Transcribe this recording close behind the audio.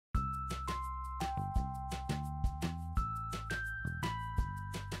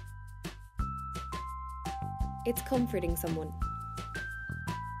It's comforting someone.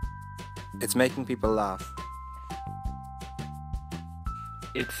 It's making people laugh.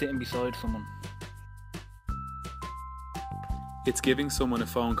 It's sitting beside someone. It's giving someone a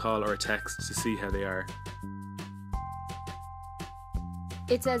phone call or a text to see how they are.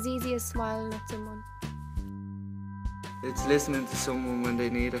 It's as easy as smiling at someone. It's listening to someone when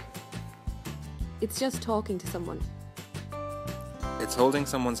they need it. It's just talking to someone. It's holding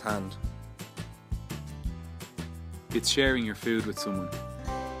someone's hand. It's sharing your food with someone.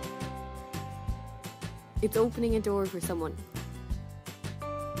 It's opening a door for someone.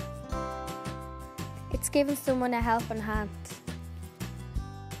 It's giving someone a helping hand.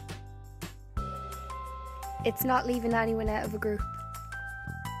 It's not leaving anyone out of a group.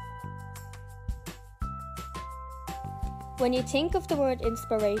 When you think of the word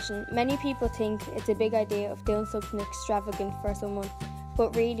inspiration, many people think it's a big idea of doing something extravagant for someone,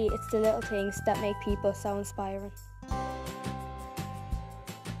 but really it's the little things that make people so inspiring.